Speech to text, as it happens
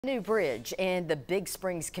New bridge in the Big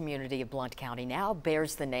Springs community of Blount County now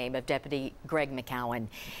bears the name of Deputy Greg McCowan.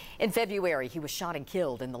 In February, he was shot and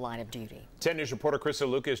killed in the line of duty. 10 News reporter Krista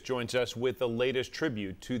Lucas joins us with the latest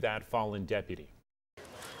tribute to that fallen deputy.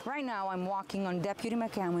 Right now, I'm walking on Deputy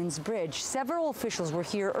McCowan's bridge. Several officials were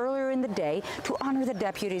here earlier in the day to honor the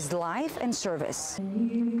deputy's life and service.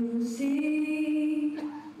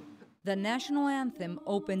 The national anthem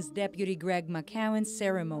opens Deputy Greg McCowan's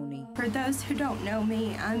ceremony. For those who don't know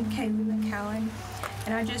me, I'm Kelly McCowan,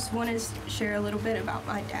 and I just want to share a little bit about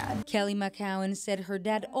my dad. Kelly McCowan said her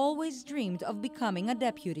dad always dreamed of becoming a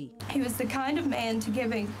deputy. He was the kind of man to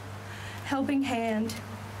give a helping hand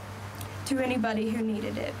to anybody who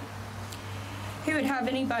needed it. He would have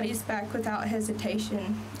anybody's back without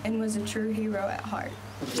hesitation and was a true hero at heart.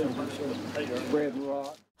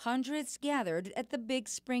 Hundreds gathered at the Big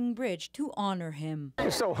Spring Bridge to honor him.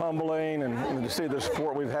 It's so humbling and to see the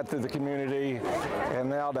support we've had through the community, and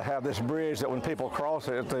now to have this bridge that when people cross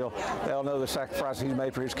it, they'll know the sacrifice he's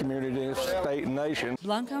made for his community, state, and nation.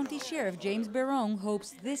 Blount County Sheriff James Barone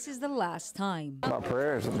hopes this is the last time. My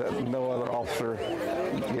prayer is that no other officer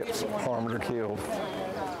gets harmed or killed.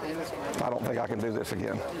 I don't think I can do this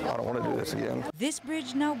again. I don't want to do this again. This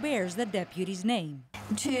bridge now bears the deputy's name.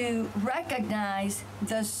 To recognize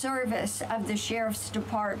the service of the Sheriff's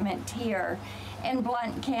Department here in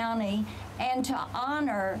Blount County and to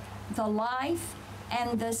honor the life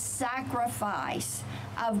and the sacrifice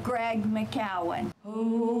of Greg McCowan.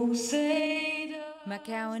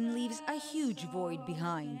 McCowan leaves a huge void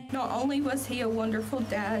behind. Not only was he a wonderful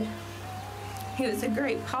dad, he was a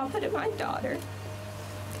great papa to my daughter,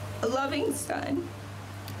 a loving son,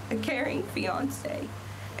 a caring fiance,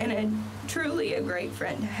 and truly a great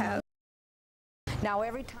friend to have. Now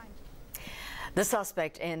every time. The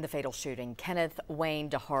suspect in the fatal shooting, Kenneth Wayne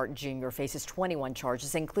DeHart Jr., faces 21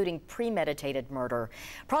 charges, including premeditated murder.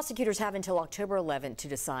 Prosecutors have until October 11th to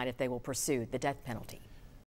decide if they will pursue the death penalty.